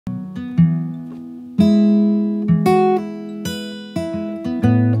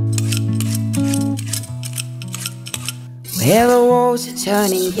Where the walls are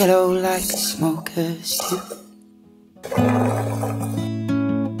turning yellow like a smoker's tooth.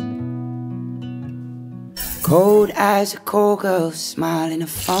 Cold eyes, a call girl smile in a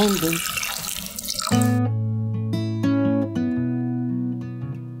phone booth.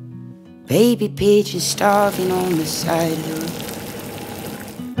 Baby pigeons starving on the side of the roof.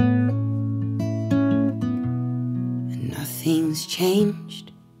 And nothing's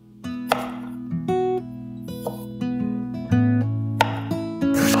changed.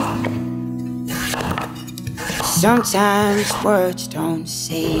 Sometimes words don't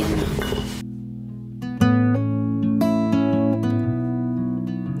say enough.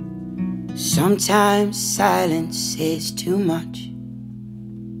 Sometimes silence says too much.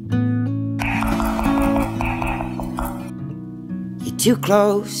 You're too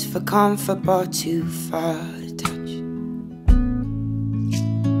close for comfort but too far to touch.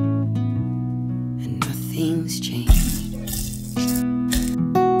 And nothing's changed.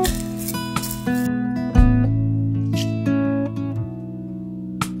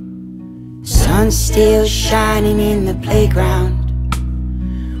 Sun's still shining in the playground.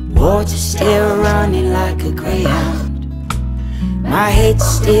 Water still running like a greyhound. My head's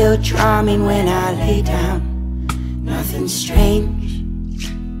still drumming when I lay down. Nothing strange.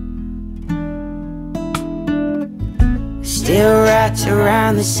 Still right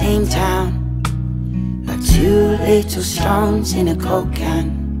around the same town, like two little stones in a Coke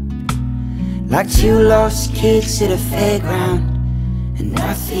can. Like two lost kids at a fairground. And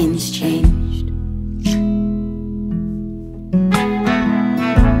nothing's changed.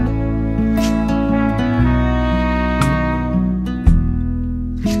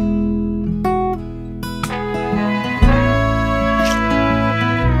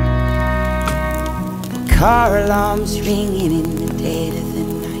 Car alarms ringing in the dead of the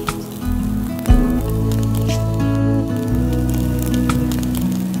night.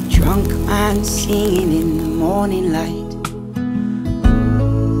 Drunk man singing in the morning light.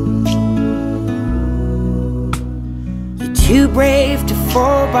 You're too brave to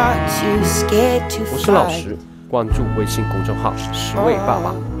fall but too scared to fight. 我是老石，关注微信公众号“拾味爸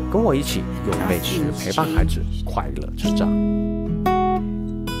爸”，跟我一起用美食陪伴孩子快乐成长。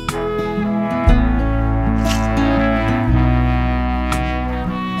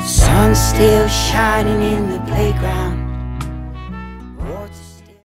Sun's still shining in the playground.